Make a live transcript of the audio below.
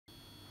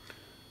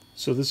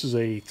So this is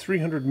a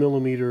 300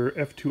 millimeter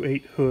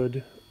f2.8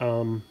 hood,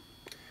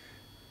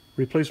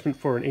 replacement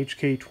for an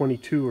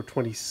HK22 or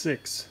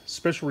 26.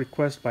 Special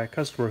request by a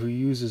customer who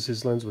uses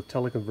his lens with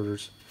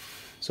teleconverters.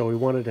 So we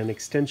wanted an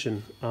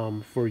extension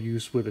for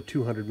use with a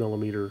 200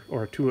 millimeter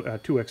or a 2x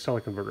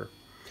teleconverter.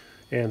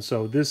 And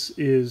so this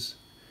is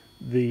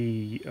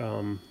the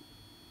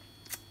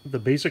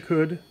basic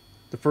hood,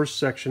 the first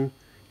section.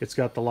 It's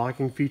got the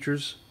locking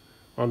features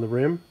on the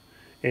rim,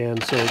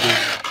 and so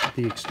there's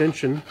the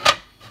extension,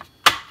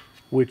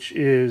 which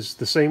is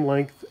the same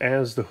length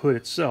as the hood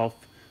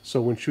itself. So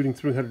when shooting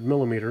 300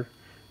 millimeter,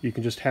 you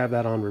can just have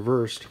that on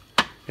reversed,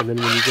 and then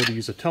when you go to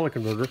use a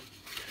teleconverter,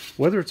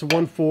 whether it's a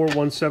 1.4,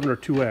 1.7, or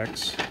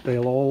 2x,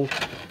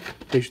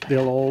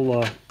 they'll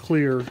all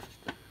clear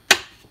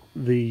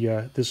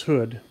the this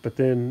hood, but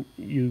then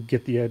you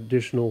get the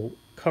additional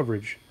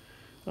coverage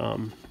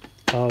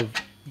of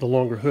the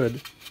longer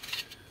hood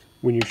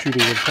when you're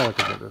shooting with a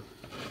teleconverter.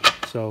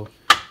 So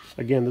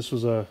again, this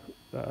was a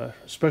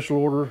special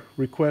order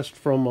request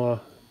from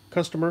a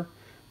customer,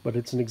 but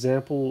it's an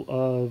example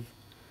of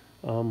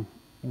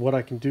what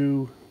I can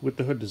do with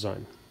the hood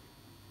design.